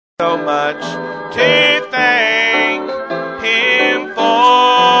So much to thank Him for,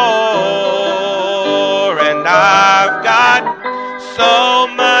 and I've got so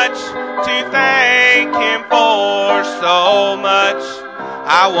much to thank Him for, so much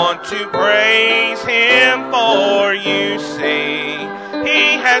I want to praise Him for. You see,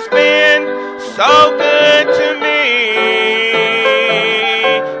 He has been so good to me,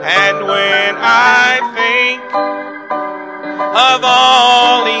 and when I think of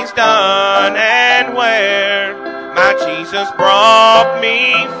all He's done and where my Jesus brought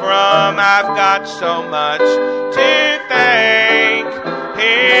me from, I've got so much to thank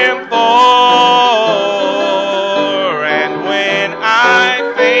Him for. And when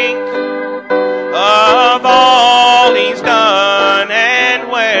I think of all He's done and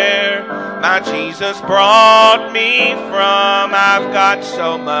where my Jesus brought me from, I've got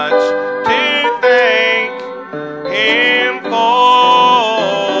so much to thank Him for.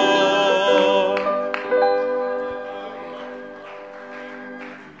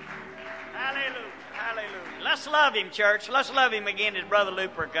 Hallelujah, hallelujah. Let's love Him, church. Let's love Him again as Brother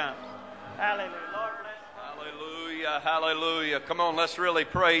Looper comes. Hallelujah. Lord bless. Hallelujah, hallelujah. Come on, let's really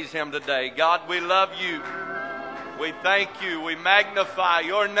praise Him today. God, we love You. We thank You. We magnify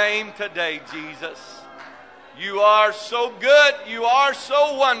Your name today, Jesus. You are so good. You are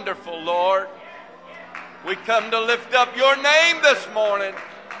so wonderful, Lord. We come to lift up Your name this morning.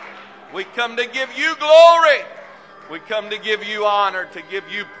 We come to give You glory. We come to give You honor, to give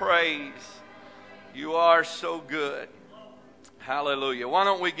You praise. You are so good. Hallelujah. Why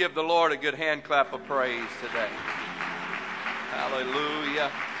don't we give the Lord a good hand clap of praise today? Hallelujah.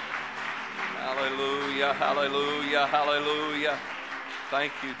 Hallelujah. Hallelujah. Hallelujah.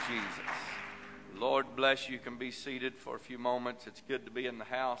 Thank You, Jesus. Lord bless you. You can be seated for a few moments. It's good to be in the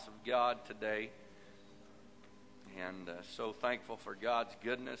house of God today. And so thankful for God's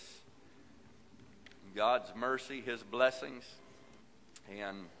goodness, God's mercy, His blessings.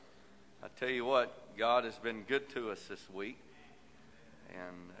 And I tell you what, God has been good to us this week.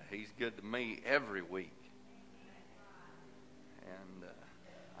 And He's good to me every week. And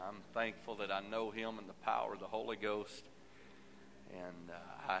I'm thankful that I know Him and the power of the Holy Ghost. And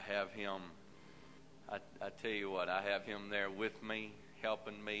I have Him, I tell you what, I have Him there with me,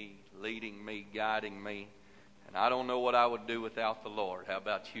 helping me, leading me, guiding me. And I don't know what I would do without the Lord. How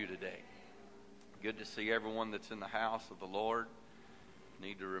about you today? Good to see everyone that's in the house of the Lord.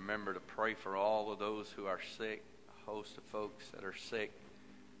 Need to remember to pray for all of those who are sick, a host of folks that are sick,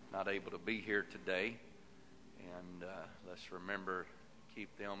 not able to be here today. And let's remember to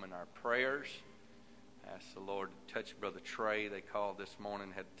keep them in our prayers. Ask the Lord to touch Brother Trey. They called this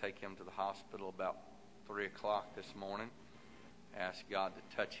morning, had to take him to the hospital about 3 o'clock this morning. Ask God to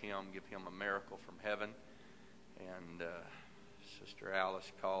touch him, give him a miracle from heaven. And Sister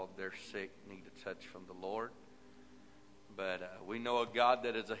Alice called, they're sick, need a touch from the Lord. But we know a God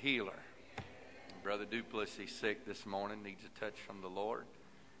that is a healer. Brother Duplessis sick this morning, needs a touch from the Lord.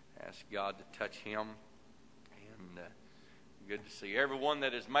 Ask God to touch him. And good to see everyone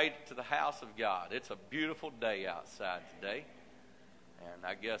that has made it to the house of God. It's a beautiful day outside today. And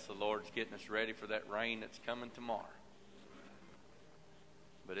I guess the Lord's getting us ready for that rain that's coming tomorrow.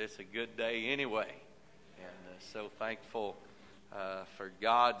 But it's a good day anyway. And so thankful for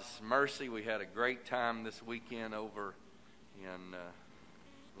God's mercy. We had a great time this weekend over in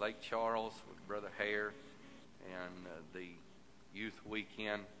Lake Charles with Brother Hare and the youth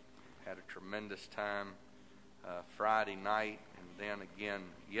weekend. Had a tremendous time Friday night, and then again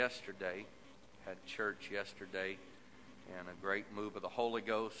yesterday. Had church yesterday, and a great move of the Holy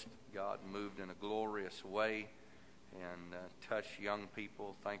Ghost. God moved in a glorious way and touched young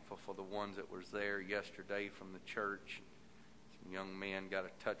people. Thankful for the ones that was there yesterday from the church. Some young men got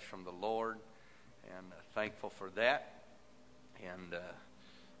a touch from the Lord, and thankful for that. And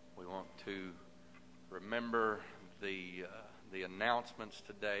we want to remember the announcements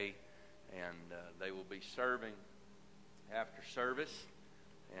today, and they will be serving after service,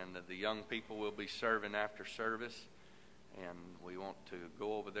 and the young people will be serving after service. And we want to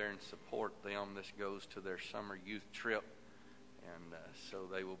go over there and support them. This goes to their summer youth trip. And so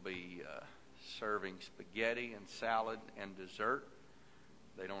they will be serving spaghetti and salad and dessert.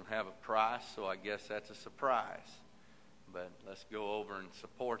 They don't have a price, so I guess that's a surprise. But let's go over and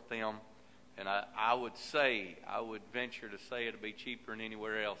support them. And I would venture to say it'll be cheaper than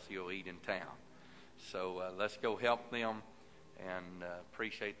anywhere else you'll eat in town. So let's go help them and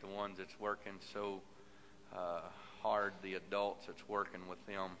appreciate the ones that's working so hard, the adults that's working with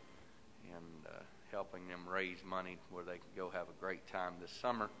them and helping them raise money where they can go have a great time this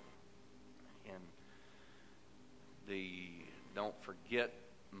summer. And don't forget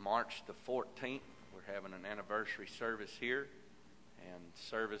March the 14th, we're having an anniversary service here. And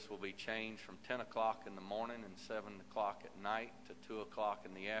service will be changed from 10 o'clock in the morning and 7 o'clock at night to 2 o'clock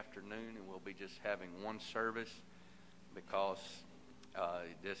in the afternoon. And we'll be just having one service because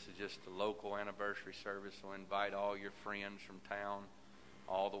this is just a local anniversary service. So invite all your friends from town,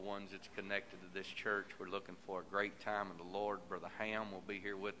 all the ones that's connected to this church. We're looking for a great time in the Lord. Brother Ham will be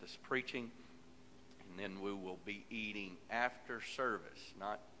here with us preaching. And then we will be eating after service,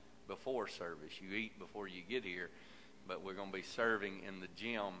 not before service. You eat before you get here. But we're going to be serving in the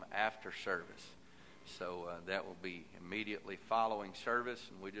gym after service. So that will be immediately following service,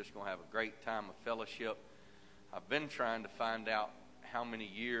 and we're just going to have a great time of fellowship. I've been trying to find out how many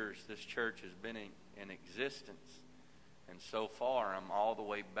years this church has been in existence. And so far, I'm all the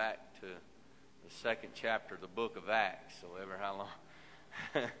way back to the second chapter of the book of Acts. So ever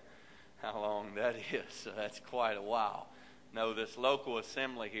how long that is. So that's quite a while. No, this local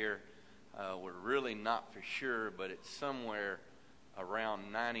assembly here, we're really not for sure, but it's somewhere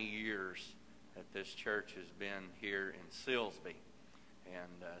around 90 years that this church has been here in Silsbee.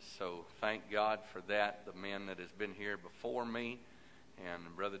 And so thank God for that, the men that has been here before me.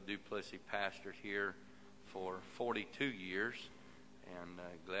 And Brother Duplessis pastored here for 42 years. And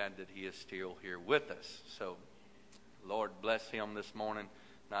glad that he is still here with us. So Lord bless him this morning.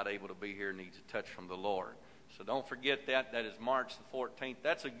 Not able to be here, needs a touch from the Lord. So don't forget that. That is March the 14th.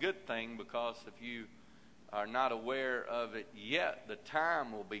 That's a good thing because if you are not aware of it yet, the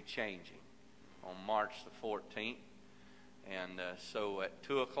time will be changing on March the 14th. And so at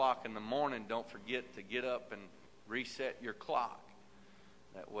 2 o'clock in the morning, don't forget to get up and reset your clock.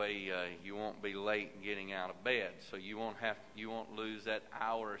 That way you won't be late in getting out of bed. So you won't lose that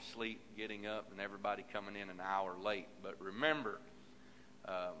hour of sleep getting up and everybody coming in an hour late. But remember,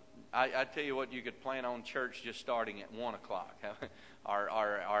 I tell you what, you could plan on church just starting at 1 o'clock, or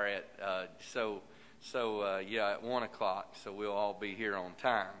at at 1 o'clock. So we'll all be here on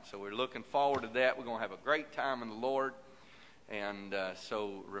time. So we're looking forward to that. We're going to have a great time in the Lord, and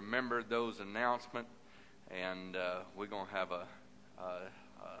so remember those announcements. And we're going to have a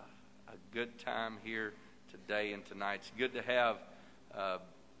good time here today and tonight. It's good to have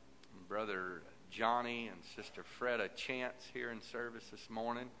Brother Johnny and Sister Freda Chance here in service this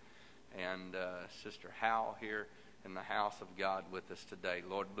morning, and Sister Hal here in the house of God with us today.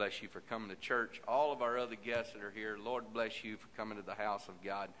 Lord bless you for coming to church. All of our other guests that are here, Lord bless you for coming to the house of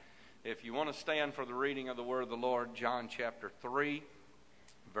God. If you want to stand for the reading of the word of the Lord, John chapter 3,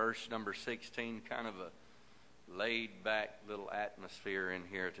 verse number 16, kind of a laid-back little atmosphere in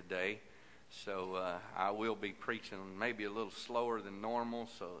here today. So I will be preaching maybe a little slower than normal,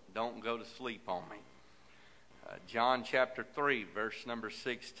 so don't go to sleep on me. John chapter 3, verse number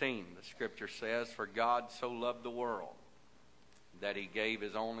 16, the scripture says, "For God so loved the world, that he gave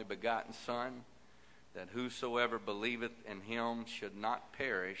his only begotten Son, that whosoever believeth in him should not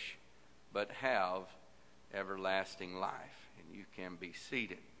perish, but have everlasting life." And you can be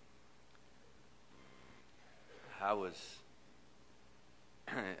seated. I was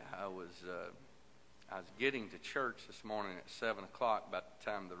getting to church this morning at 7 o'clock. About the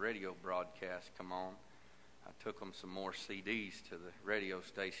time the radio broadcast come on, I took them some more CDs to the radio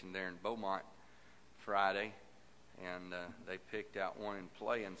station there in Beaumont Friday, and they picked out one and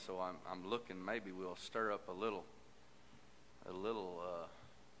playing. So I'm looking, maybe we'll stir up a little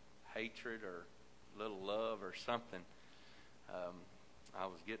hatred or a little love or something. I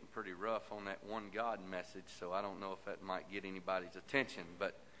was getting pretty rough on that one God message, so I don't know if that might get anybody's attention.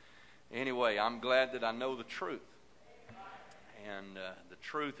 But anyway, I'm glad that I know the truth. And the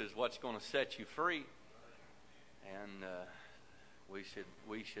truth is what's going to set you free. And we should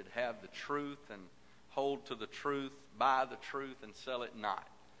have the truth and hold to the truth, buy the truth, and sell it not.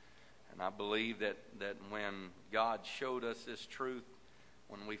 And I believe that when God showed us this truth,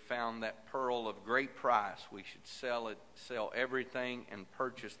 when we found that pearl of great price, we should sell everything and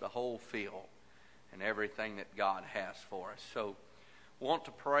purchase the whole field and everything that God has for us. So want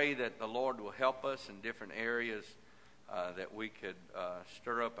to pray that the Lord will help us in different areas, that we could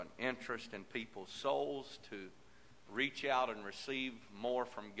stir up an interest in people's souls to reach out and receive more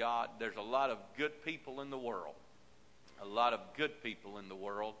from God. There's a lot of good people in the world,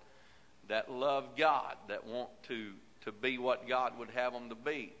 that love God, that want to be what God would have them to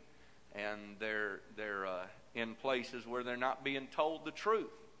be. And they're in places where they're not being told the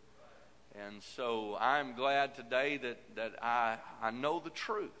truth. And so I'm glad today that I know the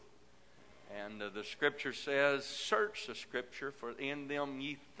truth. And the scripture says, "Search the scripture, for in them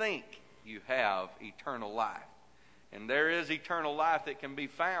ye think you have eternal life." And there is eternal life that can be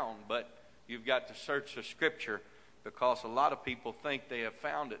found, but you've got to search the scripture because a lot of people think they have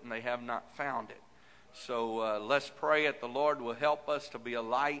found it and they have not found it. So let's pray that the Lord will help us to be a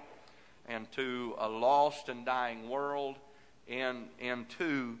light and to a lost and dying world, and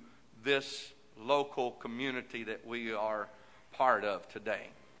to this local community that we are part of today.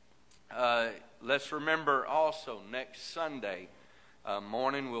 Let's remember also next Sunday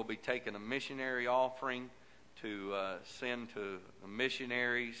morning we'll be taking a missionary offering to send to the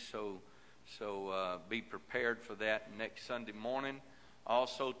missionaries. So be prepared for that next Sunday morning.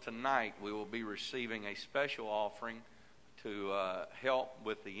 Also tonight we will be receiving a special offering to help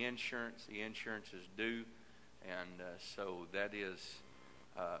with the insurance. The insurance is due, and so that is,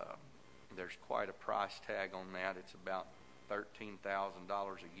 there's quite a price tag on that. It's about $13,000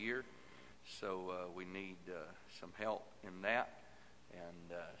 a year, so we need some help in that.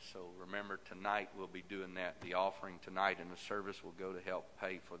 And so remember, tonight we'll be doing that. The offering tonight in the service will go to help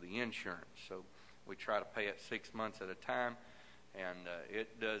pay for the insurance. So we try to pay it 6 months at a time, and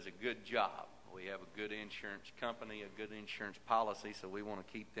it does a good job. We have a good insurance company, a good insurance policy, so we want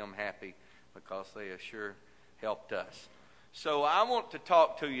to keep them happy because they have sure helped us. So I want to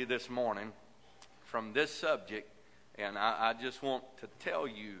talk to you this morning from this subject, and I just want to tell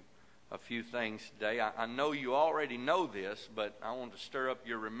you a few things today. I know you already know this, but I want to stir up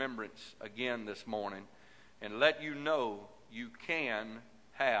your remembrance again this morning and let you know you can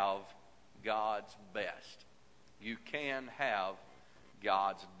have God's best. You can have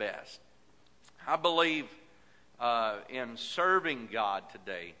God's best. I believe in serving God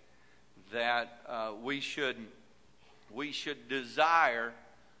today that we should desire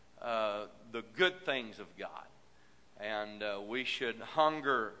the good things of God, and we should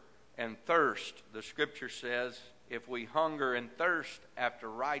hunger and thirst. The Scripture says, if we hunger and thirst after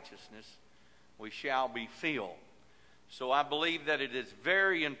righteousness, we shall be filled. So I believe that it is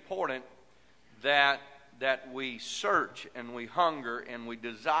very important that we search and we hunger and we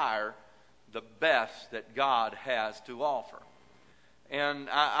desire the best that God has to offer. And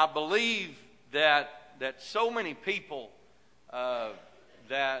I believe that so many people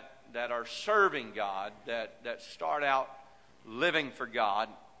that are serving God, that start out living for God,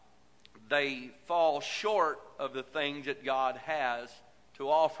 they fall short of the things that God has to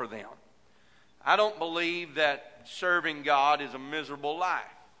offer them. I don't believe that serving God is a miserable life.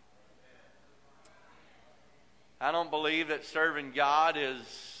 I don't believe that serving God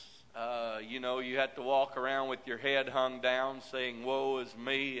is, you have to walk around with your head hung down saying, woe is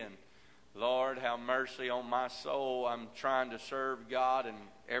me, and Lord, have mercy on my soul. I'm trying to serve God and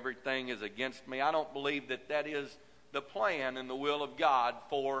everything is against me. I don't believe that is the plan and the will of God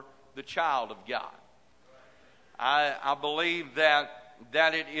for the child of God. I believe that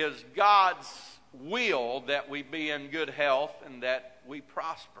it is God's will that we be in good health and that we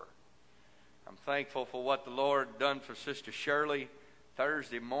prosper. I'm thankful for what the Lord done for Sister Shirley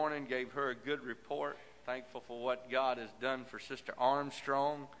Thursday morning, gave her a good report. Thankful for what God has done for Sister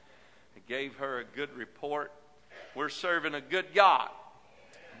Armstrong. He gave her a good report. We're serving a good God.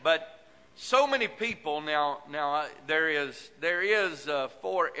 But so many people now there is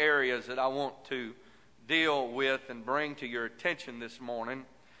 4 areas that I want to deal with and bring to your attention this morning.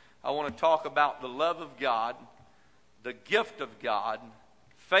 I want to talk about the love of God, the gift of God,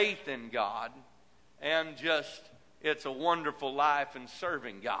 faith in God, and just it's a wonderful life in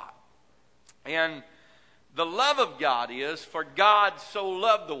serving God. And the love of God is, for God so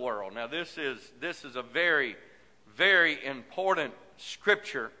loved the world. Now this is a very, very important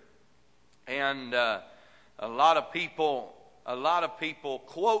scripture, and a lot of people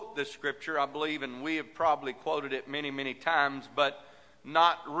quote this scripture, I believe, and we have probably quoted it many, many times, but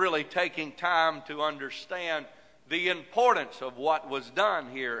not really taking time to understand the importance of what was done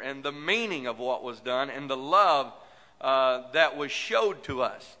here and the meaning of what was done and the love that was showed to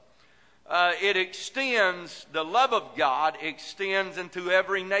us. The love of God extends into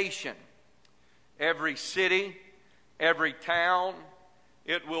every nation, every city, every town.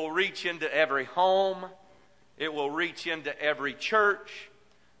 It will reach into every home. It will reach into every church.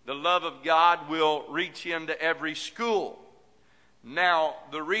 The love of God will reach into every school. Now,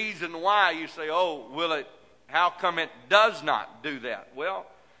 the reason why you say, how come it does not do that? Well,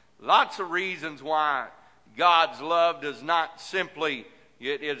 lots of reasons why God's love does not simply,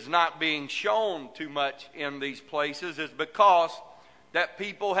 it is not being shown too much in these places, is because that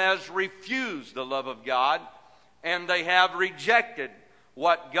people has refused the love of God and they have rejected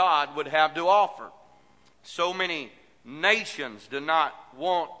what God would have to offer. So many nations do not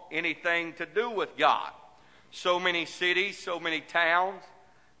want anything to do with God. So many cities, so many towns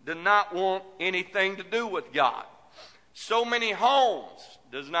do not want anything to do with God. So many homes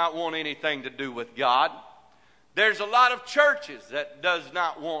does not want anything to do with God. There's a lot of churches that does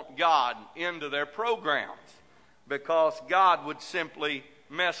not want God into their programs because God would simply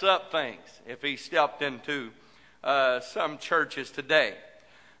mess up things if he stepped into some churches today.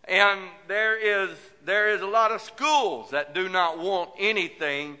 And there is a lot of schools that do not want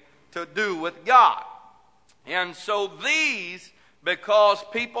anything to do with God. And so these, because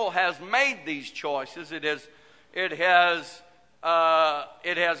people has made these choices, it has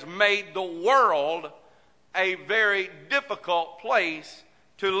made the world a very difficult place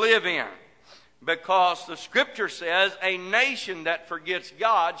to live in. Because the scripture says, a nation that forgets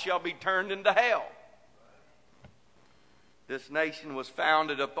God shall be turned into hell. This nation was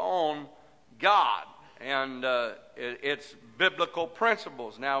founded upon God and its biblical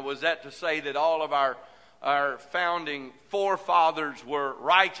principles. Now, was that to say that all of our founding forefathers were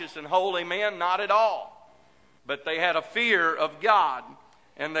righteous and holy men? Not at all. But they had a fear of God,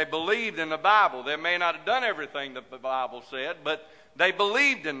 and they believed in the Bible. They may not have done everything that the Bible said, but they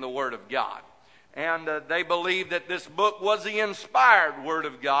believed in the Word of God. And they believed that this book was the inspired Word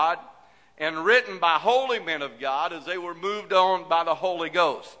of God and written by holy men of God as they were moved on by the Holy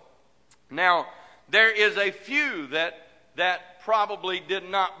Ghost. Now, there is a few that probably did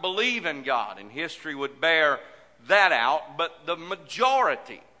not believe in God, and history would bear that out, but the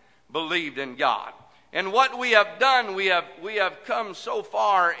majority believed in God. And what we have done, we have come so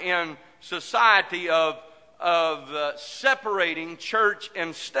far in society of separating church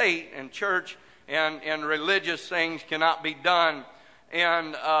and state, and church and religious things cannot be done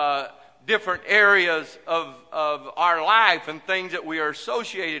in different areas of our life and things that we are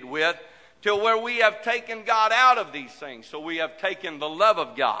associated with, till where we have taken God out of these things. So we have taken the love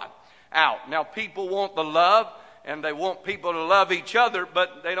of God out. Now, people want the love, and they want people to love each other,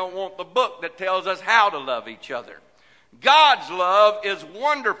 but they don't want the book that tells us how to love each other. God's love is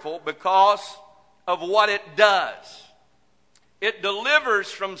wonderful because of what it does. It delivers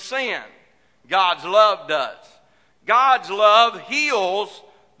from sin. God's love does. God's love heals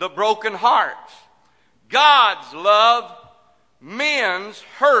the broken hearts. God's love mends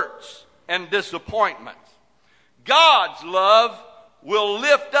hurts and disappointments. God's love will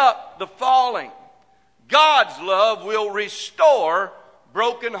lift up the falling. God's love will restore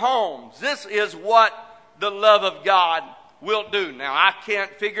broken homes. This is what the love of God will do. Now, I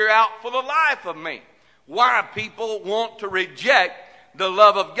can't figure out for the life of me why people want to reject the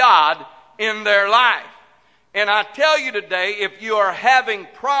love of God in their life. And I tell you today, if you are having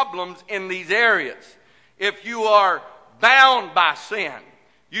problems in these areas, if you are bound by sin,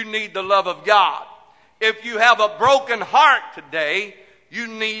 you need the love of God. If you have a broken heart today, you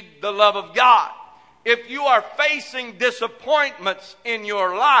need the love of God. If you are facing disappointments in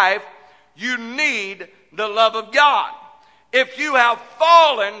your life, you need the love of God. If you have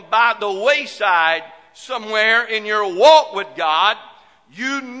fallen by the wayside somewhere in your walk with God,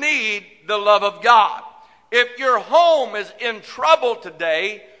 you need the love of God. If your home is in trouble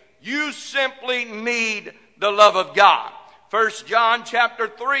today, you simply need the love of God. 1 John chapter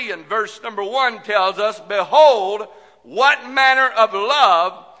 3 and verse number 1 tells us, "Behold, what manner of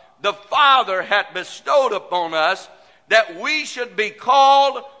love the Father hath bestowed upon us, that we should be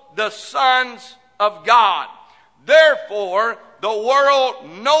called the sons of God. Therefore the world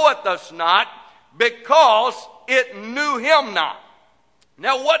knoweth us not, because it knew him not."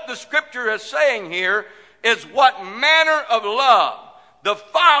 Now, what the scripture is saying here is what manner of love the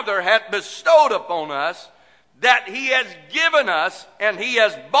Father hath bestowed upon us, that he has given us and he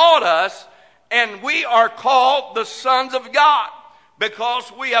has bought us, and we are called the sons of God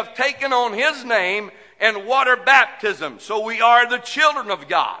because we have taken on his name and water baptism. So we are the children of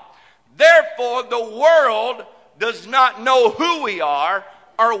God. Therefore, the world does not know who we are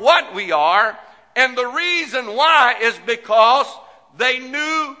or what we are, and the reason why is because they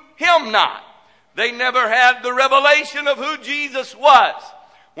knew him not. They never had the revelation of who Jesus was.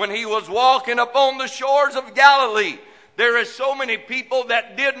 When he was walking upon the shores of Galilee, there is so many people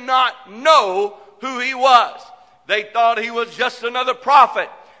that did not know who he was. They thought he was just another prophet.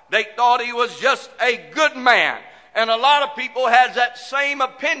 They thought he was just a good man. And a lot of people has that same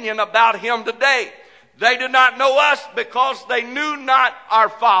opinion about him today. They did not know us because they knew not our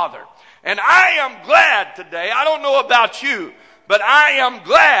Father. And I am glad today, I don't know about you, but I am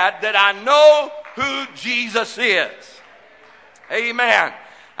glad that I know who Jesus is. Amen.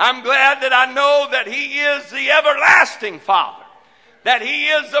 I'm glad that I know that he is the everlasting Father, that he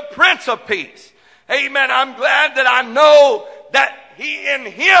is the Prince of Peace. Amen. I'm glad that I know that he in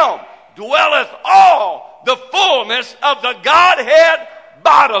him dwelleth all the fullness of the Godhead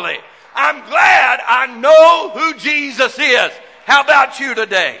bodily. I'm glad I know who Jesus is. How about you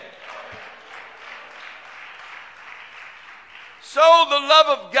today? So the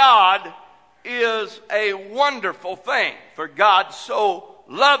love of God is a wonderful thing. For God so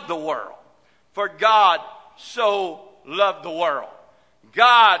loved the world. For God so loved the world.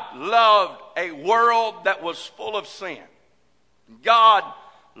 God loved a world that was full of sin. God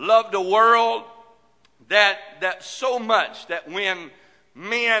loved a world that so much that when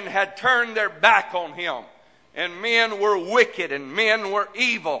men had turned their back on him, and men were wicked and men were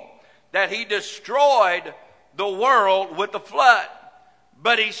evil, that he destroyed the world with the flood.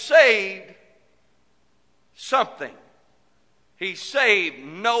 But he saved something. He saved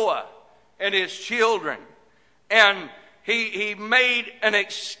Noah and his children. And he made an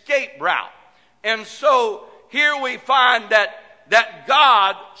escape route. And so here we find that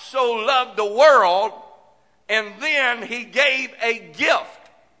God so loved the world, and then he gave a gift.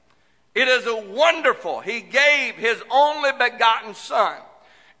 It is a wonderful. He gave his only begotten Son.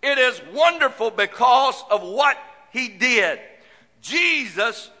 It is wonderful because of what he did.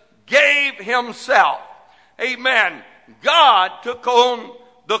 Jesus gave himself. Amen. God took on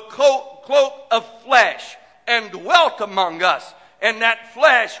the cloak of flesh and dwelt among us. And that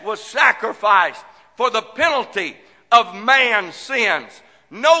flesh was sacrificed for the penalty of man's sins.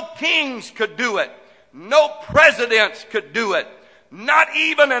 No kings could do it. No presidents could do it. Not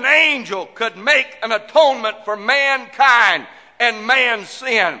even an angel could make an atonement for mankind and man's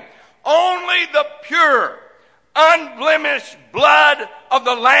sin. Only the pure, unblemished blood of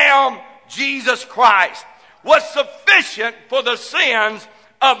the Lamb, Jesus Christ, was sufficient for the sins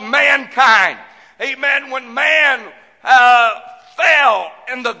of mankind. Amen. When man fell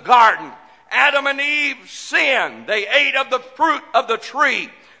in the garden, Adam and Eve sinned. They ate of the fruit of the tree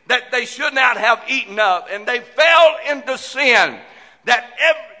that they should not have eaten of, and they fell into sin.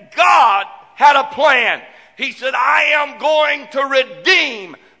 God had a plan. He said, I am going to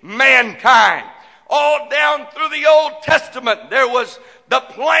redeem mankind. All down through the Old Testament, the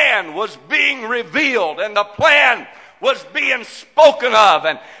plan was being revealed, and the plan was being spoken of,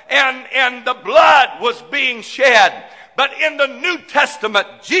 and the blood was being shed. But in the New Testament,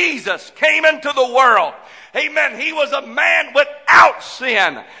 Jesus came into the world. Amen. He was a man without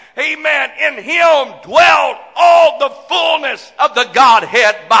sin. Amen. In him dwelled all the fullness of the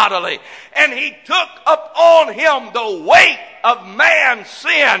Godhead bodily. And he took upon him the weight of man's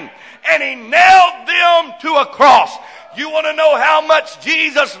sin, and he nailed them to a cross. You want to know how much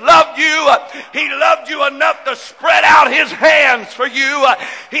Jesus loved you? He loved you enough to spread out his hands for you.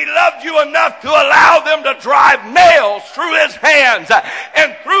 He loved you enough to allow them to drive nails through his hands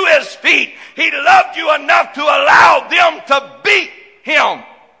and through his feet. He loved you enough to allow them to beat him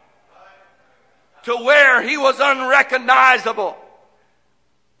to where he was unrecognizable.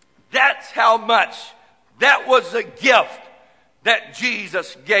 That's how much that was a gift that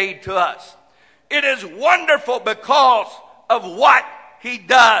Jesus gave to us. It is wonderful because of what he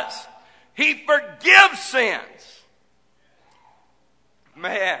does. He forgives sins.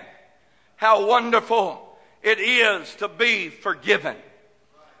 Man, how wonderful it is to be forgiven.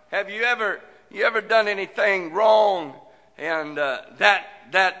 Have you ever done anything wrong, and that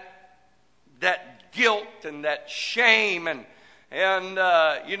guilt and that shame and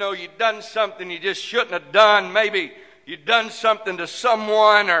you've done something you just shouldn't have done. Maybe you've done something to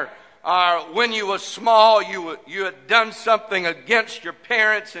someone, or when you were small, you had done something against your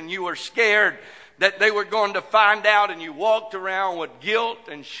parents, and you were scared that they were going to find out, and you walked around with guilt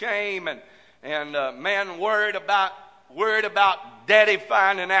and shame, and man, worried about daddy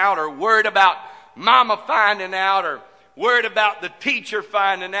finding out, or worried about mama finding out, or worried about the teacher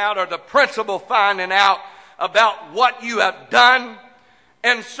finding out, or the principal finding out about what you have done.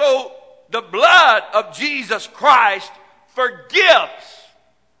 And so the blood of Jesus Christ forgives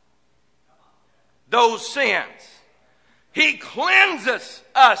those sins. He cleanses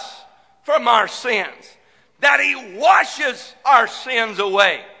us from our sins, that he washes our sins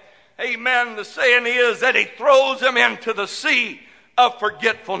away. Amen. The saying is that he throws them into the sea of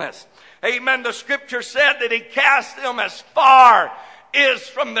forgetfulness. Amen. The scripture said that he cast them as far as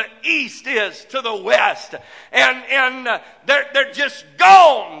from the east is to the west. And they're just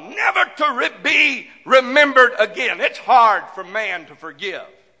gone, never to be remembered again. It's hard for man to forgive.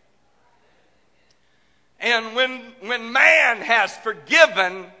 And when man has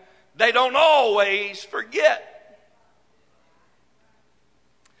forgiven, they don't always forget.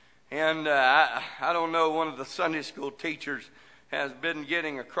 And I don't know, one of the Sunday school teachers has been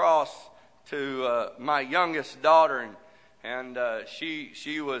getting across to my youngest daughter, and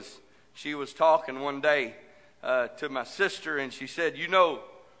she was talking one day to my sister, and she said,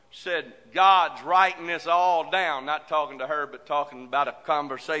 said God's writing this all down. Not talking to her, but talking about a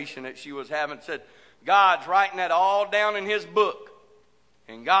conversation that she was having. Said God's writing that all down in His book.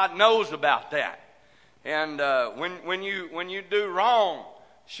 And God knows about that. And when you do wrong,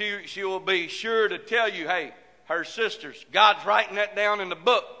 she will be sure to tell you, hey, her sisters, God's writing that down in the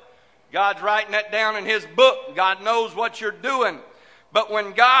book. God's writing that down in His book. God knows what you're doing. But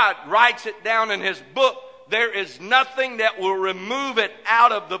when God writes it down in His book, there is nothing that will remove it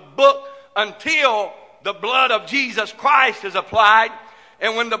out of the book until the blood of Jesus Christ is applied.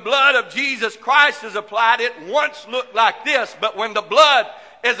 And when the blood of Jesus Christ is applied, it once looked like this. But when the blood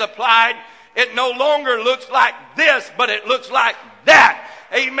is applied, it no longer looks like this, but it looks like that.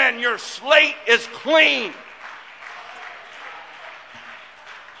 Amen. Your slate is clean.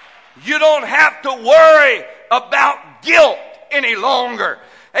 You don't have to worry about guilt any longer.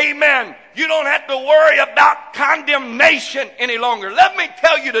 Amen. You don't have to worry about condemnation any longer. Let me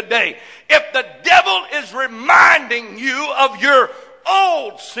tell you today, if the devil is reminding you of your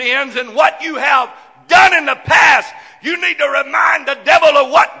old sins and what you have done in the past, you need to remind the devil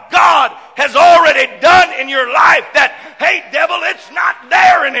of what God has already done in your life. That, hey, devil, it's not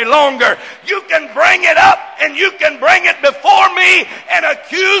there any longer. You can bring it up and you can bring it before me and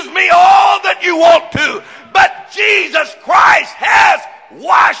accuse me all that you want to. But Jesus Christ has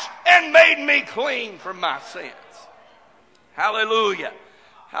washed and made me clean from my sins. Hallelujah.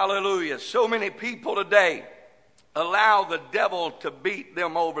 Hallelujah. So many people today allow the devil to beat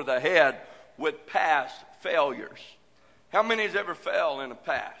them over the head with past failures. How many has ever fell in the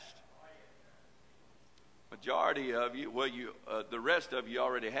past? Majority of you, well, the rest of you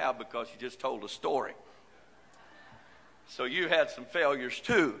already have because you just told a story. So you had some failures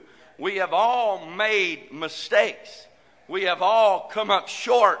too. We have all made mistakes. We have all come up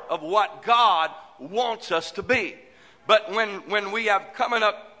short of what God wants us to be. But when we have come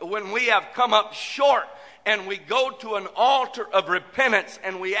up short and we go to an altar of repentance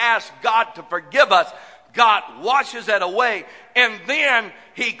and we ask God to forgive us, God washes that away, and then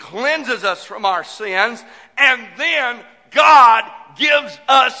He cleanses us from our sins, and then God gives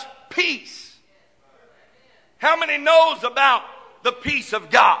us peace. How many knows about the peace of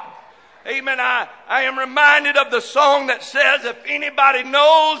God? Amen. I am reminded of the song that says, if anybody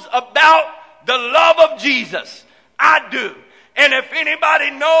knows about the love of Jesus, I do. And if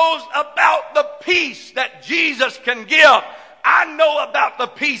anybody knows about the peace that Jesus can give, I know about the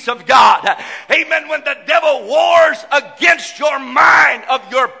peace of God. Amen. When the devil wars against your mind of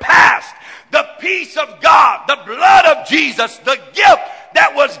your past, the peace of God, the blood of Jesus, the gift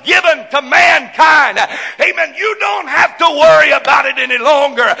that was given to mankind. Amen. You don't have to worry about it any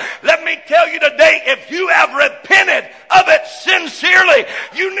longer. Let me tell you today, if you have repented of it sincerely,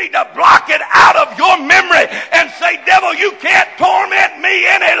 you need to block it out of your memory and say, devil, you can't torment me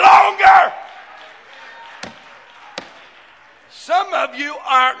any longer. Some of you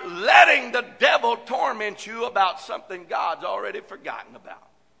are letting the devil torment you about something God's already forgotten about.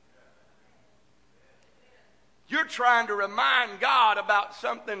 You're trying to remind God about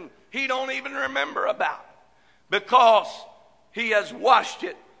something He don't even remember about because He has washed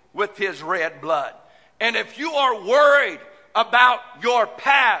it with His red blood. And if you are worried about your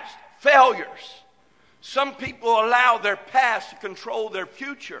past failures, some people allow their past to control their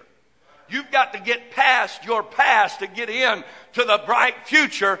future. You've got to get past your past to get in to the bright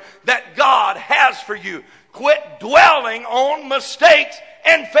future that God has for you. Quit dwelling on mistakes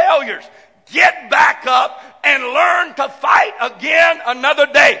and failures. Get back up and learn to fight again another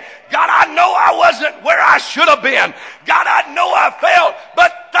day. God, I know I wasn't where I should have been. God, I know I failed,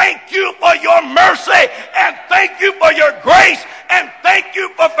 but thank you for your mercy and thank you for your grace and thank you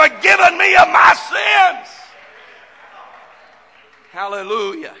for forgiving me of my sins.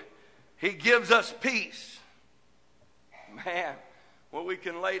 Hallelujah. He gives us peace. Man, where we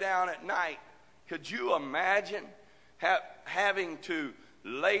can lay down at night. Could you imagine having to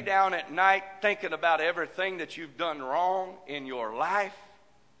lay down at night thinking about everything that you've done wrong in your life?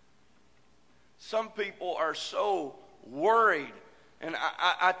 Some people are so worried. And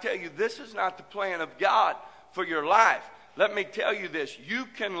I tell you, this is not the plan of God for your life. Let me tell you this. You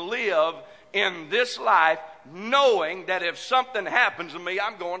can live in this life knowing that if something happens to me,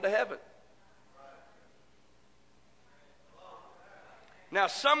 I'm going to heaven. Now,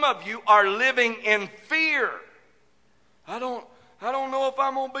 some of you are living in fear. I don't know if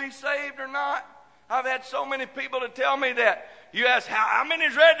I'm going to be saved or not. I've had so many people to tell me that. You ask, how many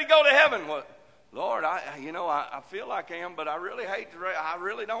is ready to go to heaven? Well, Lord, I feel like I am, but I really I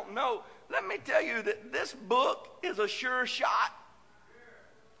really don't know. Let me tell you that this book is a sure shot.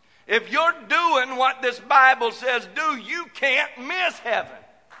 If you're doing what this Bible says do, you can't miss heaven.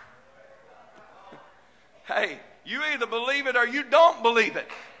 Hey, you either believe it or you don't believe it.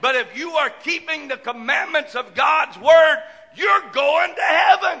 But if you are keeping the commandments of God's word, you're going to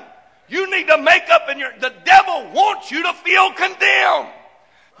heaven. You need to make up in your... The devil wants you to feel condemned.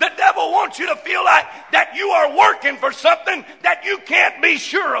 The devil wants you to feel like that you are working for something that you can't be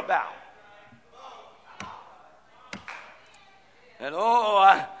sure about. And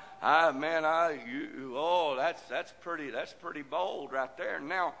that's pretty bold right there.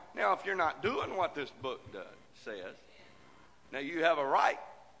 Now if you're not doing what this book says, now you have a right.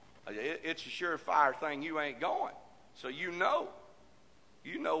 It's a surefire thing. You ain't going, so you know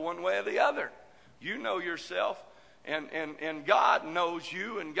one way or the other. You know yourself, and God knows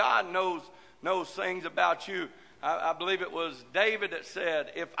you, and God knows things about you. I believe it was David that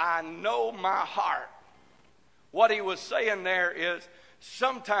said, "If I know my heart." What he was saying there is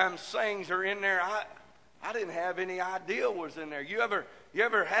sometimes things are in there I didn't have any idea was in there. You ever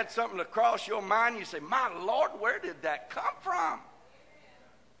had something to cross your mind? You say, "My Lord, where did that come from?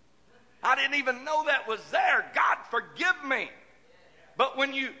 I didn't even know that was there. God, forgive me." But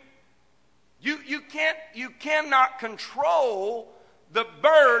when you cannot control the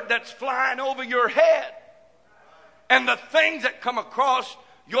bird that's flying over your head and the things that come across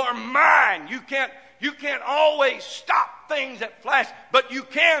your mind. You can't always stop things that flash, but you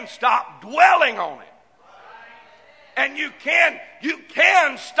can stop dwelling on it. And you can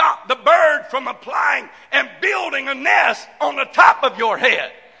stop the bird from applying and building a nest on the top of your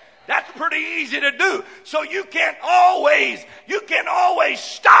head. That's pretty easy to do. So you can't always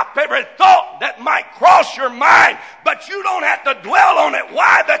stop every thought that might cross your mind, but you don't have to dwell on it.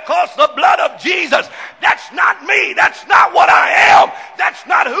 Why? Because the blood of Jesus, that's not me. That's not what I am. That's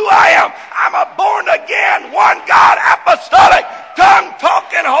not who I am. I'm a born again, one God, apostolic, tongue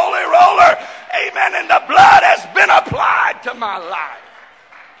talking, holy roller. Amen. And the blood has been applied to my life.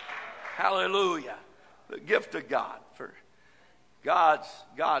 Hallelujah. The gift of God. For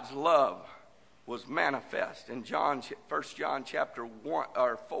God's love was manifest in 1 John chapter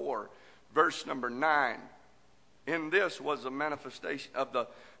 4, verse number 9. In this was the manifested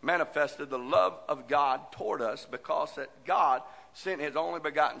the love of God toward us, because that God sent his only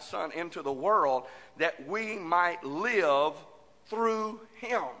begotten Son into the world that we might live through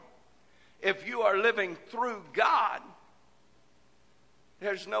him. If you are living through God,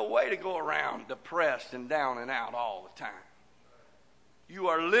 there's no way to go around depressed and down and out all the time. You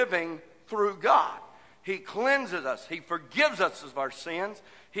are living through God. He cleanses us. He forgives us of our sins.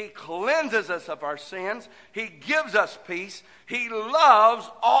 He cleanses us of our sins. He gives us peace. He loves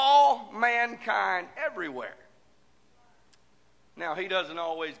all mankind everywhere. Now, he doesn't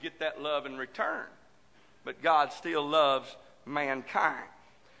always get that love in return, but God still loves mankind.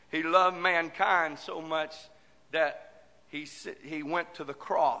 He loved mankind so much that he went to the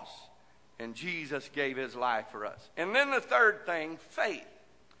cross, and Jesus gave his life for us. And then the third thing, faith.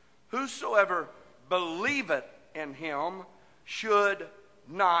 Whosoever believeth in him should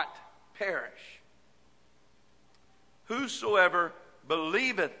not perish. Whosoever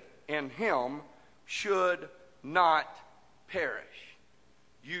believeth in him should not perish.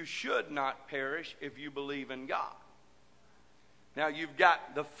 You should not perish if you believe in God. Now you've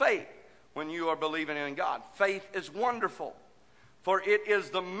got the faith when you are believing in God. Faith is wonderful, for it is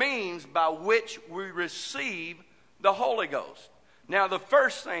the means by which we receive the Holy Ghost. Now the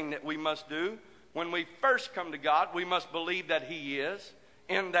first thing that we must do when we first come to God, we must believe that he is,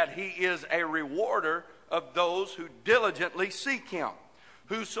 and that he is a rewarder of those who diligently seek him.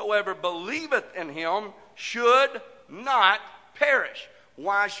 Whosoever believeth in him should not perish.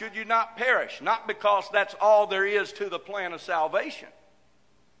 Why should you not perish? Not because that's all there is to the plan of salvation.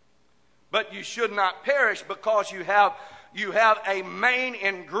 But you should not perish because you have a main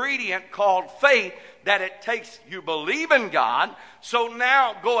ingredient called faith that it takes. You believe in God. So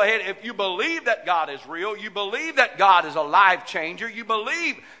now go ahead. If you believe that God is real, you believe that God is a life changer, you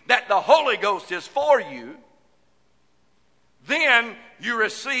believe that the Holy Ghost is for you, then you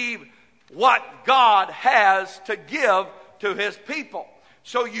receive what God has to give to his people.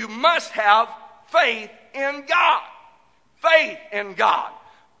 So you must have faith in God. Faith in God.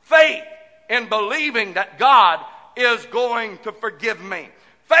 Faith in believing that God is going to forgive me.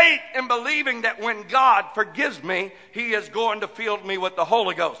 Faith in believing that when God forgives me, he is going to fill me with the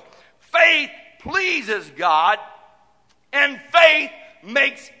Holy Ghost. Faith pleases God, and faith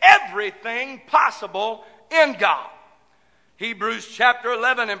makes everything possible in God. Hebrews chapter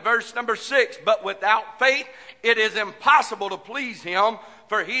 11 and verse number 6. But without faith it is impossible to please him.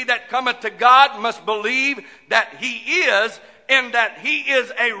 For he that cometh to God must believe that he is, and that he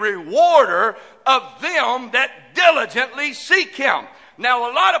is a rewarder of them that diligently seek him.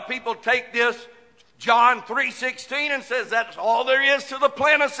 Now a lot of people take this John 3:16 and says that's all there is to the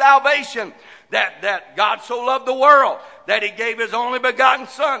plan of salvation. That God so loved the world that he gave his only begotten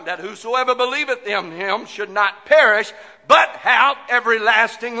Son, that whosoever believeth in him should not perish, but have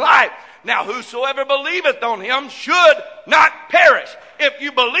everlasting life. Now, whosoever believeth on him should not perish. If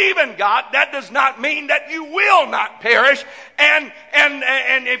you believe in God, that does not mean that you will not perish. And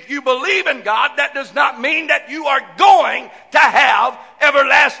if you believe in God, that does not mean that you are going to have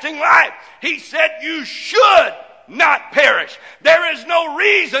everlasting life. He said you should not perish. There is no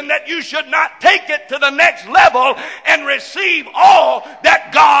reason that you should not take it to the next level and receive all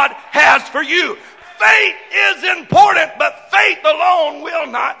that God has for you. Faith is important, but faith alone will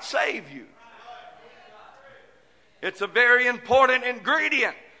not save you. It's a very important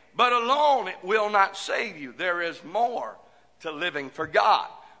ingredient, but alone it will not save you. There is more to living for God.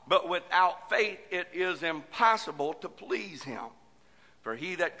 But without faith it is impossible to please him. For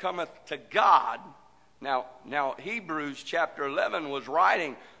he that cometh to God... Now Hebrews chapter 11 was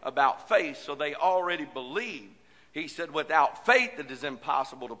writing about faith, so they already believed. He said without faith it is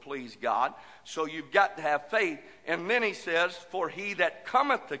impossible to please God. So you've got to have faith. And then he says, for he that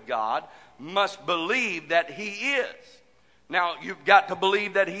cometh to God must believe that he is. Now you've got to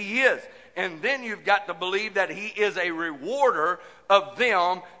believe that he is. And then you've got to believe that he is a rewarder of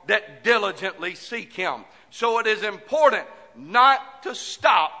them that diligently seek him. So it is important not to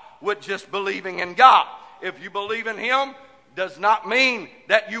stop with just believing in God. If you believe in him, does not mean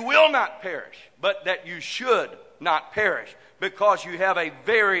that you will not perish, but that you should not perish, because you have a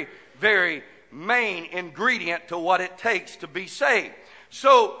very, very main ingredient to what it takes to be saved.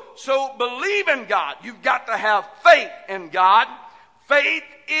 So believe in God. You've got to have faith in God. Faith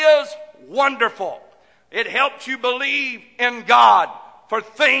is wonderful. It helps you believe in God for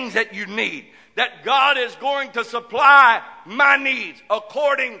things that you need. That God is going to supply my needs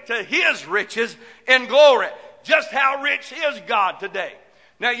according to his riches in glory. Just how rich is God today?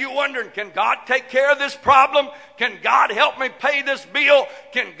 Now you're wondering, can God take care of this problem? Can God help me pay this bill?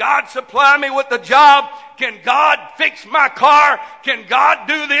 Can God supply me with a job? Can God fix my car? Can God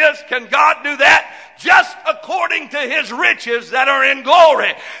do this? Can God do that? Just according to his riches that are in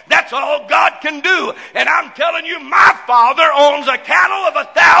glory. That's all God can do. And I'm telling you, my Father owns a cattle of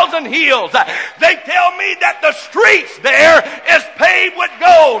 1,000 hills. They tell me that the streets there is paved with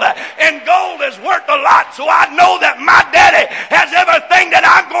gold. And gold is worth a lot. So I know that my daddy has everything that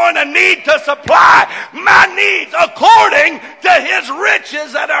I'm going to need to supply my needs according to his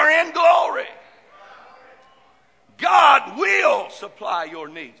riches that are in glory. God will supply your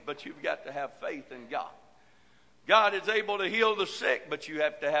needs, but you've got to have faith in God. God is able to heal the sick, but you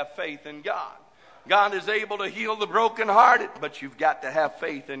have to have faith in God. God is able to heal the brokenhearted, but you've got to have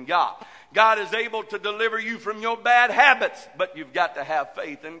faith in God. God is able to deliver you from your bad habits, but you've got to have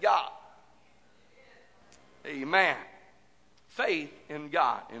faith in God. Amen. Faith in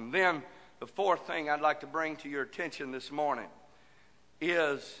God. And then the fourth thing I'd like to bring to your attention this morning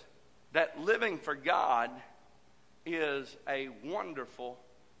is that living for God is a wonderful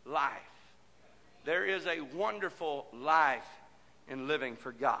life. There is a wonderful life in living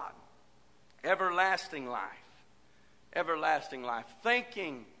for God. Everlasting life. Everlasting life.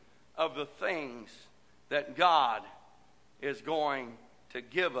 Thinking of the things that God is going to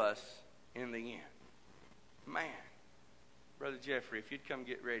give us in the end. Man, Brother Jeffrey, if you'd come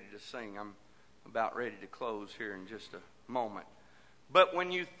get ready to sing, I'm about ready to close here in just a moment. But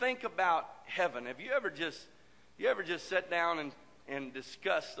when you think about heaven, have you ever just sat down and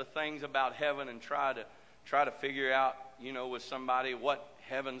discuss the things about heaven and try to figure out, with somebody what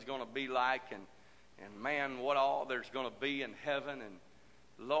heaven's going to be like and man, what all there's going to be in heaven, and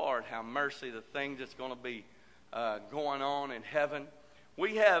Lord, have mercy, the things that's going to be going on in heaven.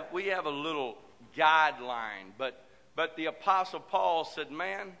 We have a little guideline, but the Apostle Paul said,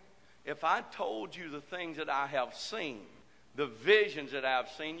 man, if I told you the things that I have seen, the visions that I've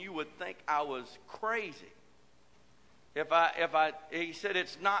seen, you would think I was crazy. He said,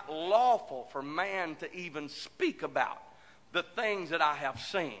 it's not lawful for man to even speak about the things that I have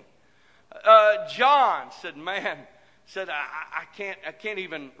seen. John said, I can't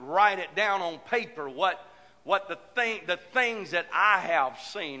even write it down on paper what the things that I have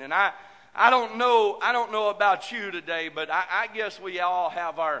seen. And I don't know about you today, but I guess we all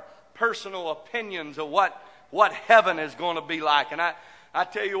have our personal opinions of what heaven is going to be like. And I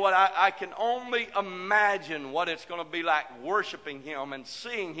tell you what, I can only imagine what it's going to be like worshiping him and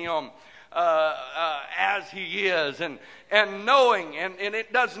seeing him as he is and knowing, and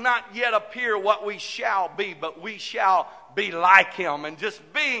it does not yet appear what we shall be, but we shall be like Him. And just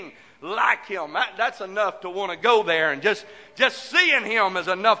being like Him, that's enough to want to go there. And just seeing Him is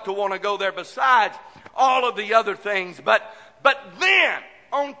enough to want to go there, besides all of the other things. But then,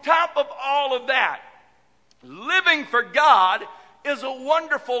 on top of all of that, living for God is a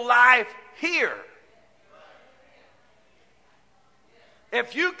wonderful life here.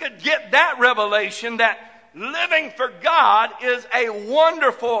 If you could get that revelation that living for God is a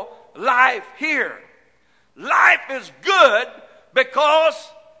wonderful life here. Life is good because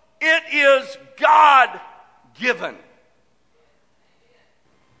it is God-given.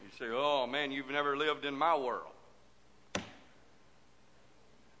 You say, oh man, you've never lived in my world.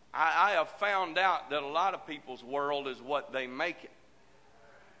 I have found out that a lot of people's world is what they make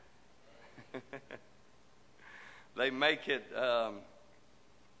it. They make it...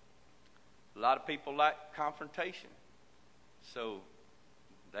 A lot of people like confrontation, so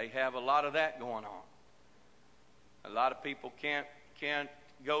they have a lot of that going on. A lot of people can't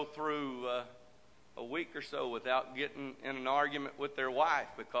go through a week or so without getting in an argument with their wife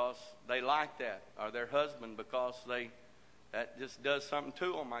because they like that, or their husband because that just does something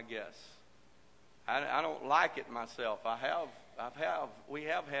to them, I guess. I don't like it myself. We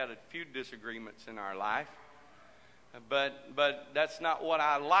have had a few disagreements in our life. But that's not what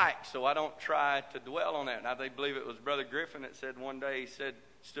I like, so I don't try to dwell on that. I believe it was Brother Griffin that said one day,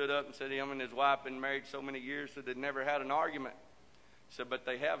 stood up and said him and his wife been married so many years that they'd never had an argument. So, but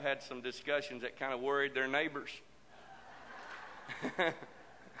they have had some discussions that kind of worried their neighbors.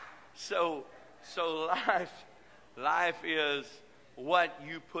 So life is what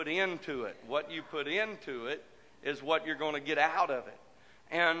you put into it. What you put into it is what you're going to get out of it.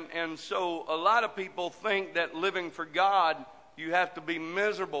 And so a lot of people think that living for God, you have to be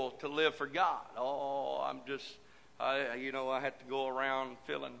miserable to live for God. Oh, I have to go around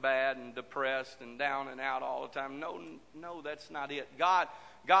feeling bad and depressed and down and out all the time. No, that's not it. God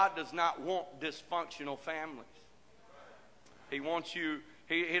does not want dysfunctional families. He wants you,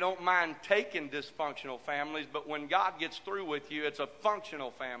 he don't mind taking dysfunctional families, but when God gets through with you, it's a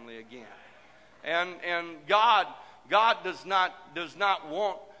functional family again. And God does not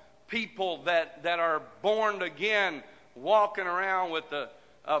want people that are born again walking around with a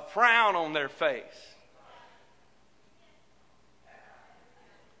frown on their face.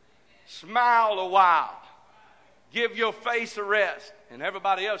 Smile a while. Give your face a rest. And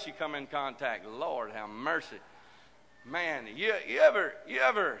everybody else you come in contact, Lord have mercy. Man, you ever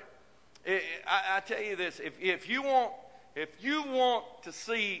I tell you this, if you want to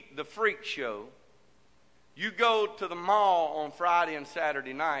see the freak show, you go to the mall on Friday and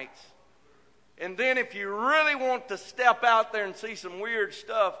Saturday nights. And then if you really want to step out there and see some weird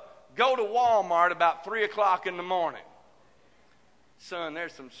stuff, go to Walmart about 3 o'clock in the morning. Son,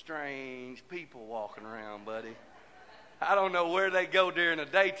 there's some strange people walking around, buddy. I don't know where they go during the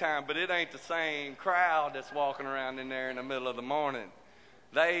daytime, but it ain't the same crowd that's walking around in there in the middle of the morning.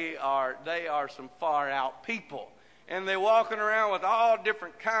 They are some far out people. And they're walking around with all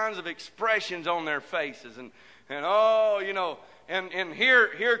different kinds of expressions on their faces, and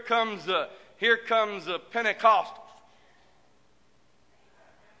here comes the Pentecostal.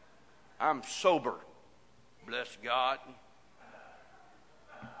 I'm sober, bless God.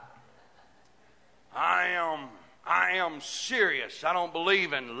 I am serious. I don't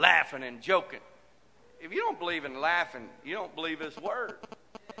believe in laughing and joking. If you don't believe in laughing, you don't believe His word.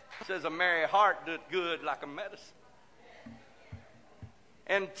 It says a merry heart doeth good like a medicine.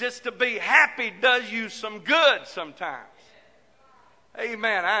 And just to be happy does you some good sometimes.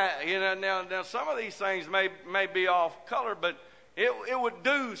 Amen. Now some of these things may be off color, but it would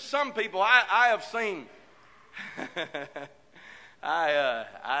do some people. I have seen.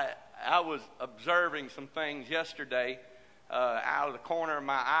 I was observing some things yesterday out of the corner of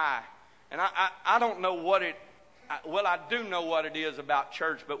my eye, and I don't know what it. Well, I do know what it is about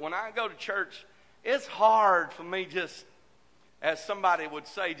church, but when I go to church, it's hard for me just, as somebody would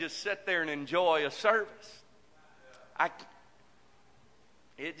say, just sit there and enjoy a service.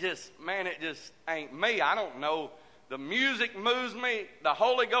 It just ain't me. I don't know. The music moves me. The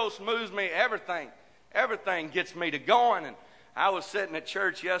Holy Ghost moves me. Everything gets me to going. And I was sitting at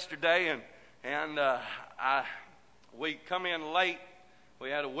church yesterday, and we come in late. We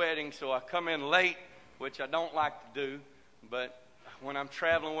had a wedding, so I come in late, which I don't like to do. But when I'm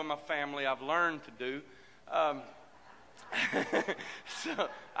traveling with my family, I've learned to do. So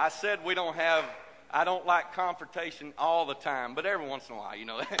I said I don't like confrontation all the time, but every once in a while, you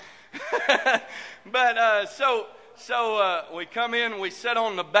know that. But so we come in, we sit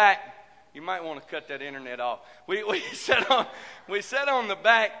on the back You might want to cut that internet off. We sat on the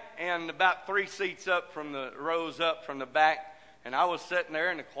back, and about 3 seats up from the rows up from the back, and I was sitting there,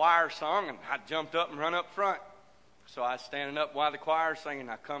 and the choir sung, and I jumped up and run up front. So I was standing up while the choir was singing.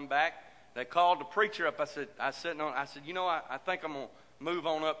 I come back. They called the preacher up. I said, I think I'm going to move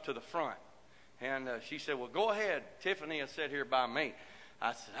on up to the front. And she said, well, go ahead. Tiffany will sit here by me.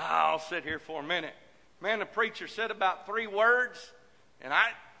 I said, I'll sit here for a minute. Man, the preacher said about 3 words, and I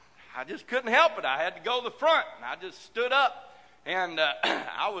just couldn't help it. I had to go to the front, and I just stood up. And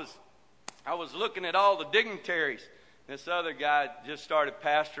I was looking at all the dignitaries. This other guy just started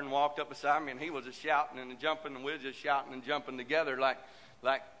pastoring, walked up beside me, and he was just shouting and jumping, and we were just shouting and jumping together like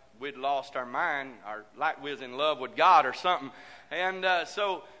we'd lost our mind, or like we was in love with God or something. And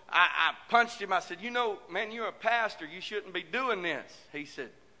so I punched him. I said, man, you're a pastor. You shouldn't be doing this. He said,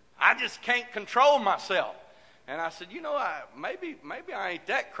 I just can't control myself. And I said, maybe I ain't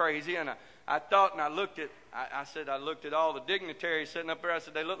that crazy. And I thought, and I looked at all the dignitaries sitting up there. I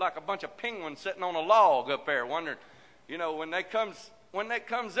said, they look like a bunch of penguins sitting on a log up there, wondering, when that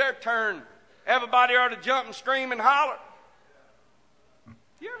comes their turn, everybody ought to jump and scream and holler.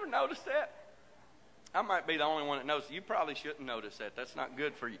 You ever notice that? I might be the only one that knows. You probably shouldn't notice that. That's not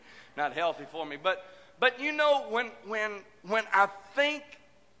good for you. Not healthy for me. But when I think,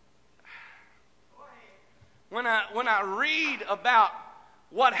 when I read about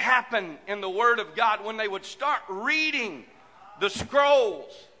what happened in the Word of God, when they would start reading the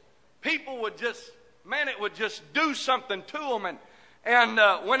scrolls, people would just, it would just do something to them. And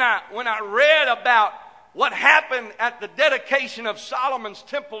when I read about what happened at the dedication of Solomon's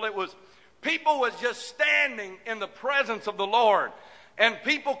temple, people was just standing in the presence of the Lord, and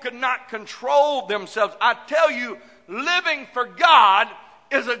people could not control themselves. I tell you, living for God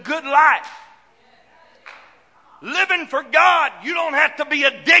is a good life. Living for God, you don't have to be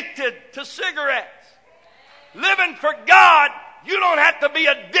addicted to cigarettes. Living for God, you don't have to be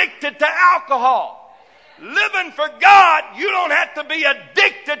addicted to alcohol. Living for God, you don't have to be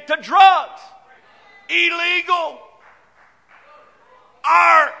addicted to drugs. Illegal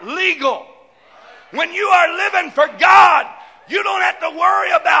or legal. When you are living for God, you don't have to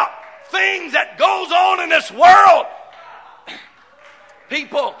worry about things that goes on in this world.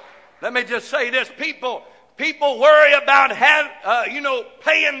 People, let me just say this, people worry about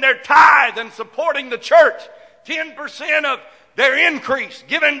paying their tithe and supporting the church. 10% of their increase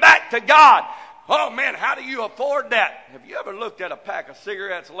giving back to God. Oh man, how do you afford that? Have you ever looked at a pack of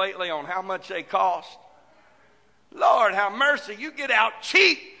cigarettes lately on how much they cost? Lord, have mercy. You get out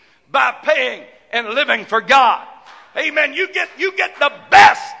cheap by paying and living for God. Amen. You get the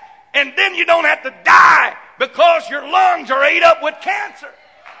best, and then you don't have to die because your lungs are ate up with cancer.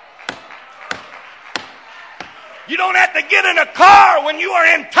 You don't have to get in a car when you are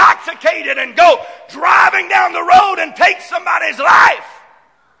intoxicated and go driving down the road and take somebody's life.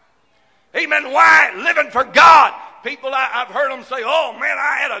 Amen. Why? Living for God. People, I've heard them say, oh man,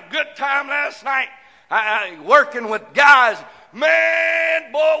 I had a good time last night. I working with guys.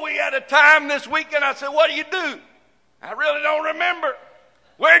 Man, boy, we had a time this weekend. I said, what do you do? I really don't remember.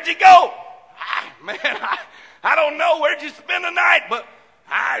 Where'd you go? I don't know. Where'd you spend the night? But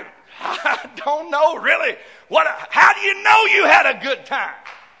I don't know really. How do you know you had a good time?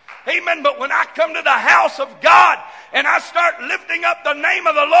 Amen. But when I come to the house of God and I start lifting up the name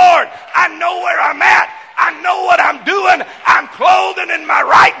of the Lord, I know where I'm at. I know what I'm doing. I'm clothed and in my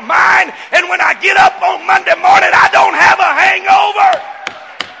right mind. And when I get up on Monday morning, I don't have a hangover.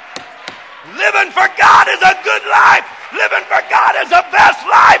 Living for God is a good life. Living for God is the best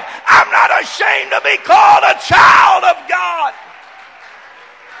life. I'm not ashamed to be called a child of God.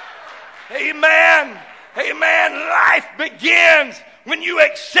 Amen. Amen. Life begins when you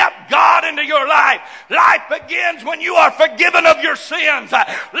accept God into your life. Life begins when you are forgiven of your sins.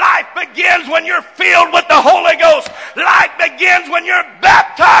 Life begins when you're filled with the Holy Ghost. Life begins when you're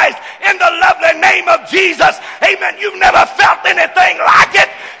baptized in the lovely name of Jesus. Amen. You've never felt anything like it.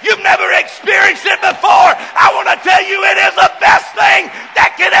 You've never experienced it before. I want to tell you, it is the best thing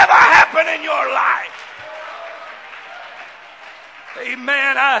that could ever happen in your life.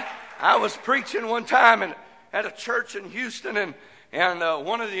 Amen. I was preaching one time at a church in Houston, and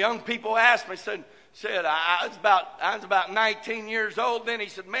one of the young people asked me, said I was about 19 years old then. He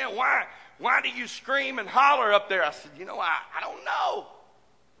said, man, why do you scream and holler up there? I said, I don't know.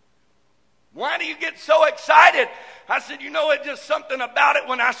 Why do you get so excited? I said, it's just something about it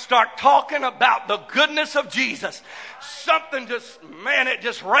when I start talking about the goodness of Jesus. Something it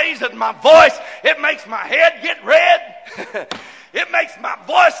just raises my voice. It makes my head get red. It makes my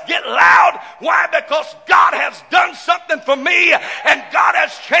voice get loud. Why? Because God has done something for me, and God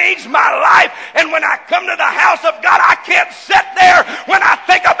has changed my life. And when I come to the house of God, I can't sit there when I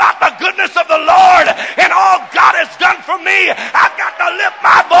think about the goodness of the Lord and all God has done for me. I've got to lift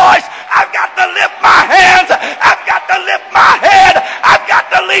my voice. I've got to lift my hands. I've got to lift my head. I've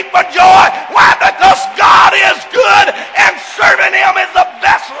got to leap for joy. Why? Because God is good, and serving Him is the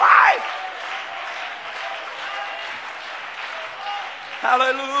best life.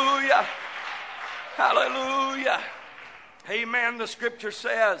 Hallelujah. Hallelujah. Amen. The scripture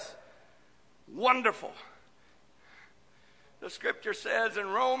says, wonderful. The scripture says in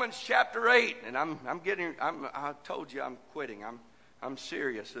Romans chapter 8, and I told you I'm quitting. I'm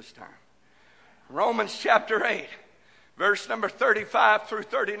serious this time. Romans chapter 8, verse number 35 through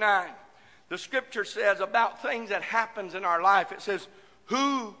 39. The scripture says about things that happens in our life. It says,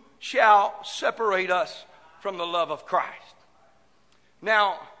 who shall separate us from the love of Christ?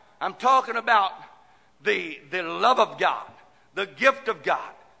 Now, I'm talking about the love of God, the gift of God,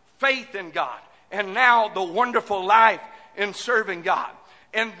 faith in God, and now the wonderful life in serving God.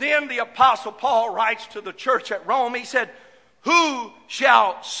 And then the Apostle Paul writes to the church at Rome. He said, who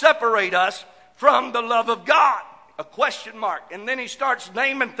shall separate us from the love of God? A question mark. And then he starts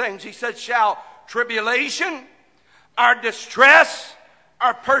naming things. He says, shall tribulation, our distress,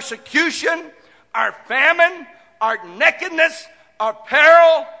 our persecution, our famine, our nakedness, our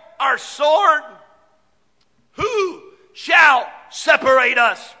peril, our sword, who shall separate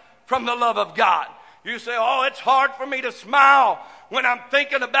us from the love of God? You say, oh, it's hard for me to smile when I'm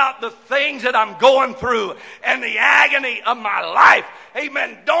thinking about the things that I'm going through and the agony of my life.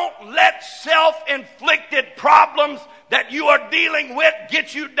 Amen. Don't let self-inflicted problems that you are dealing with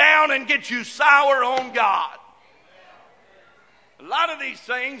get you down and get you sour on God. A lot of these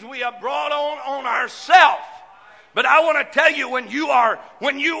things we have brought on ourselves. But I want to tell you, when you are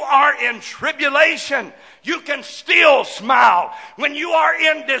in tribulation, you can still smile. When you are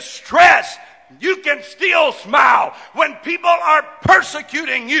in distress, you can still smile. When people are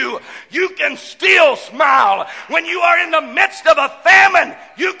persecuting you, you can still smile. When you are in the midst of a famine,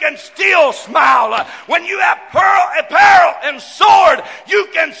 you can still smile. When you have peril and sword, you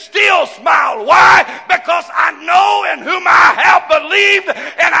can still smile. Why? Because I know in whom I have believed,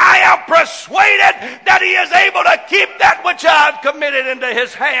 and I am persuaded that He is able to keep that which I have committed into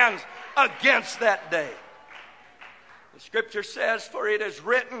His hands against that day. The scripture says, for it is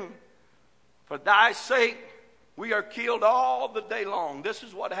written, for thy sake we are killed all the day long. This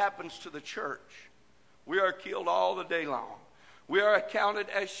is what happens to the church. We are killed all the day long. We are accounted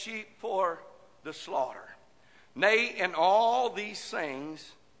as sheep for the slaughter. Nay, in all these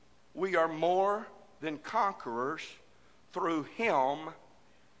things we are more than conquerors through Him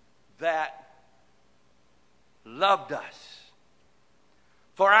that loved us.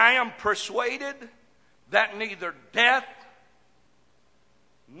 For I am persuaded that neither death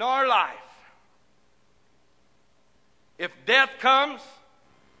nor life, if death comes,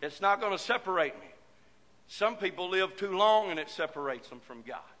 it's not going to separate me. Some people live too long and it separates them from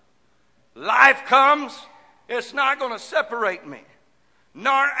God. Life comes, it's not going to separate me.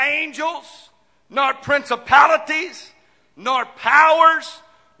 Nor angels, nor principalities, nor powers,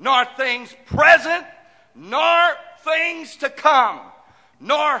 nor things present, nor things to come,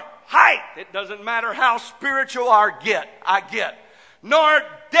 nor height. It doesn't matter how spiritual I get. Nor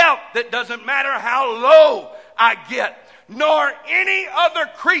depth. It doesn't matter how low I get. Nor any other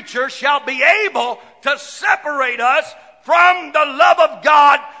creature shall be able to separate us from the love of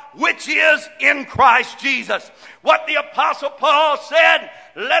God which is in Christ Jesus. What the Apostle Paul said,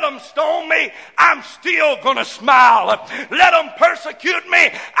 let them stone me, I'm still going to smile. Let them persecute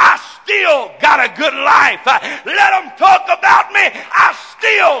me, I still got a good life. Let them talk about me, I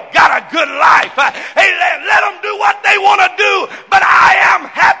still got a good life. Hey, let them do what they want to do, but I am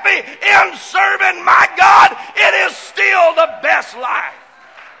happy in serving my God. It is still the best life.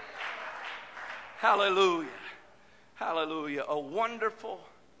 Hallelujah. Hallelujah. A wonderful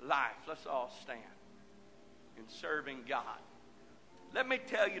life. Let's all stand in serving God. Let me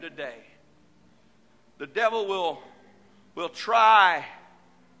tell you today, the devil will try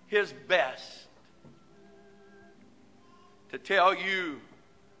his best to tell you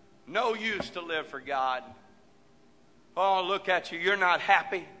no use to live for God. Oh, look at you. You're not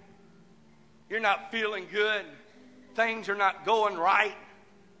happy. You're not feeling good. Things are not going right.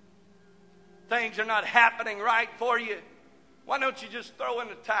 Things are not happening right for you. Why don't you just throw in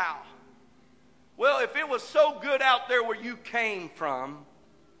the towel? Well, if it was so good out there where you came from,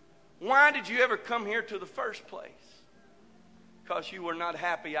 why did you ever come here to the first place? Because you were not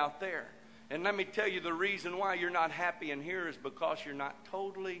happy out there. And let me tell you, the reason why you're not happy in here is because you're not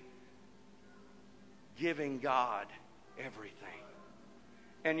totally giving God everything.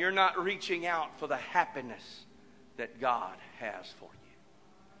 And you're not reaching out for the happiness that God has for you.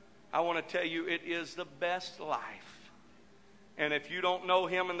 I want to tell you, it is the best life. And if you don't know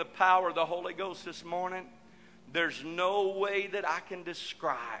Him and the power of the Holy Ghost this morning, there's no way that I can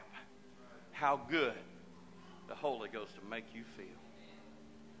describe how good the Holy Ghost will make you feel.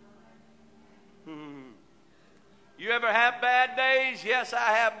 You ever have bad days? Yes,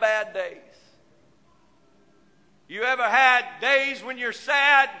 I have bad days. You ever had days when you're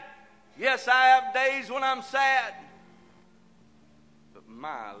sad? Yes, I have days when I'm sad. But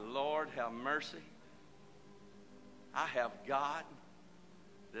my Lord, have mercy. I have God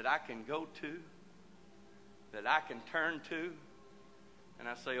that I can go to, that I can turn to, and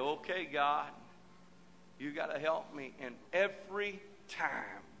I say, okay, God, you got to help me. And every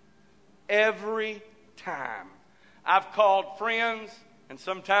time, I've called friends, and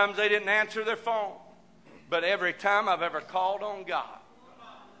sometimes they didn't answer their phone. But every time I've ever called on God,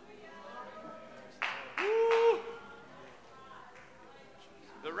 woo,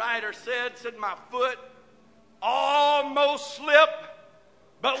 the writer said my foot almost slipped,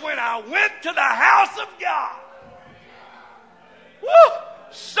 but when I went to the house of God, woo,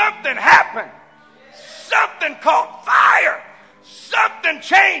 something happened. Something caught fire. Something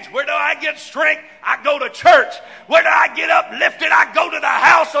changed. Where do I get strength? I go to church. Where do I get uplifted? I go to the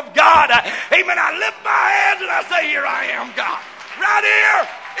house of God. Amen. I lift my hands and I say, here I am, God. Right here.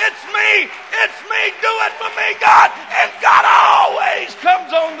 It's me. It's me. Do it for me, God. And God always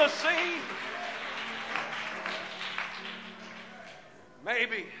comes on the scene.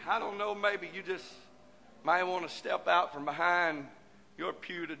 Maybe, I don't know, maybe you just might want to step out from behind your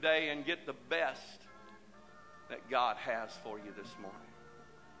pew today and get the best that God has for you this morning.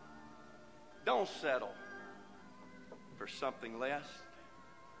 Don't settle for something less,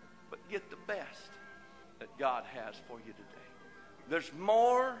 but get the best that God has for you today. There's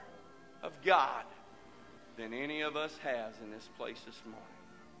more of God than any of us has in this place this morning.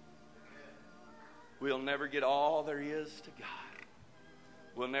 We'll never get all there is to God.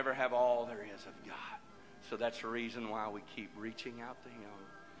 We'll never have all there is of God. So that's the reason why we keep reaching out to Him.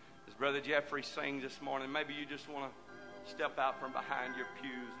 As Brother Jeffrey sings this morning, maybe you just want to step out from behind your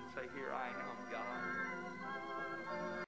pews and say, here I am, God.